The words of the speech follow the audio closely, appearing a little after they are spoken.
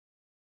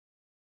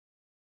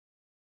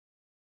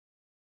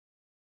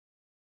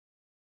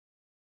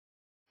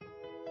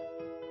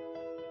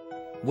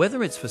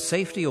Whether it's for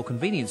safety or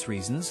convenience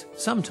reasons,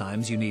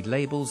 sometimes you need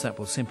labels that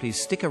will simply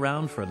stick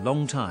around for a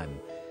long time,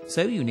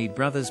 so you need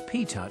Brother's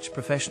P-Touch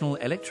professional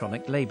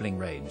electronic labelling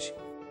range.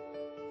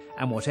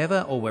 And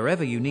whatever or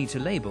wherever you need to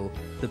label,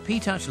 the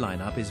P-Touch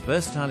lineup is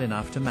versatile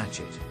enough to match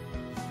it.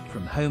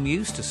 From home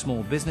use to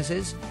small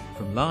businesses,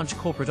 from large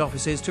corporate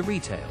offices to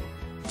retail,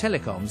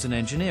 telecoms and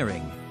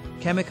engineering,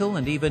 chemical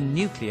and even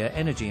nuclear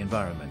energy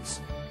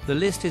environments, the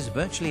list is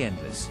virtually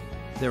endless.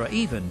 There are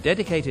even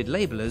dedicated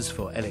labellers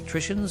for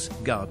electricians,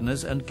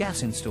 gardeners and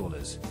gas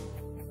installers.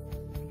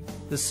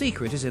 The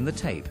secret is in the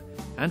tape,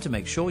 and to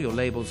make sure your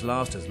labels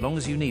last as long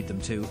as you need them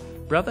to,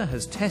 Brother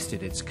has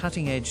tested its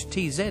cutting-edge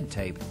TZ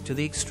tape to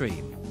the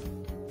extreme.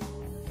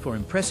 For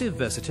impressive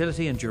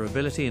versatility and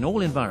durability in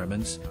all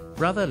environments,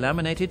 Brother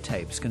laminated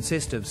tapes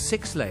consist of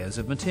 6 layers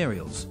of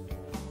materials.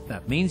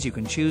 That means you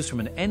can choose from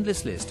an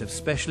endless list of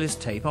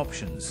specialist tape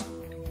options.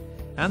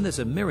 And there's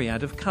a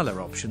myriad of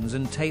colour options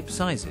and tape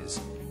sizes,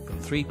 from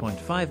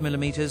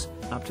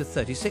 3.5mm up to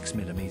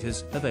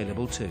 36mm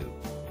available too.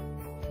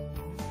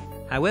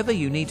 However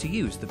you need to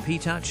use the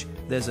P-Touch,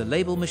 there's a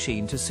label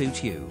machine to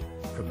suit you,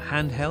 from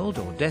handheld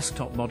or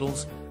desktop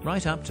models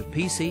right up to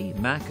PC,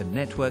 Mac and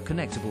network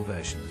connectable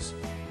versions,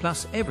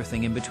 plus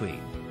everything in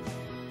between.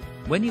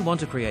 When you want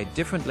to create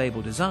different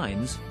label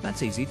designs,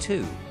 that's easy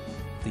too.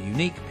 The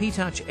unique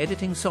P-Touch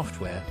editing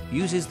software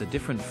uses the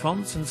different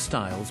fonts and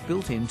styles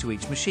built into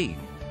each machine.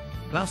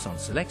 Plus, on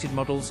selected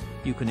models,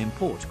 you can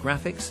import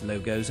graphics,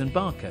 logos and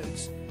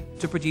barcodes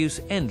to produce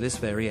endless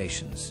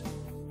variations.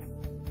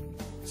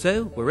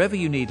 So, wherever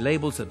you need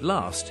labels that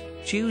last,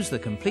 choose the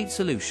complete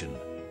solution,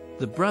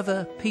 the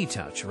Brother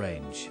P-Touch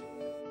range.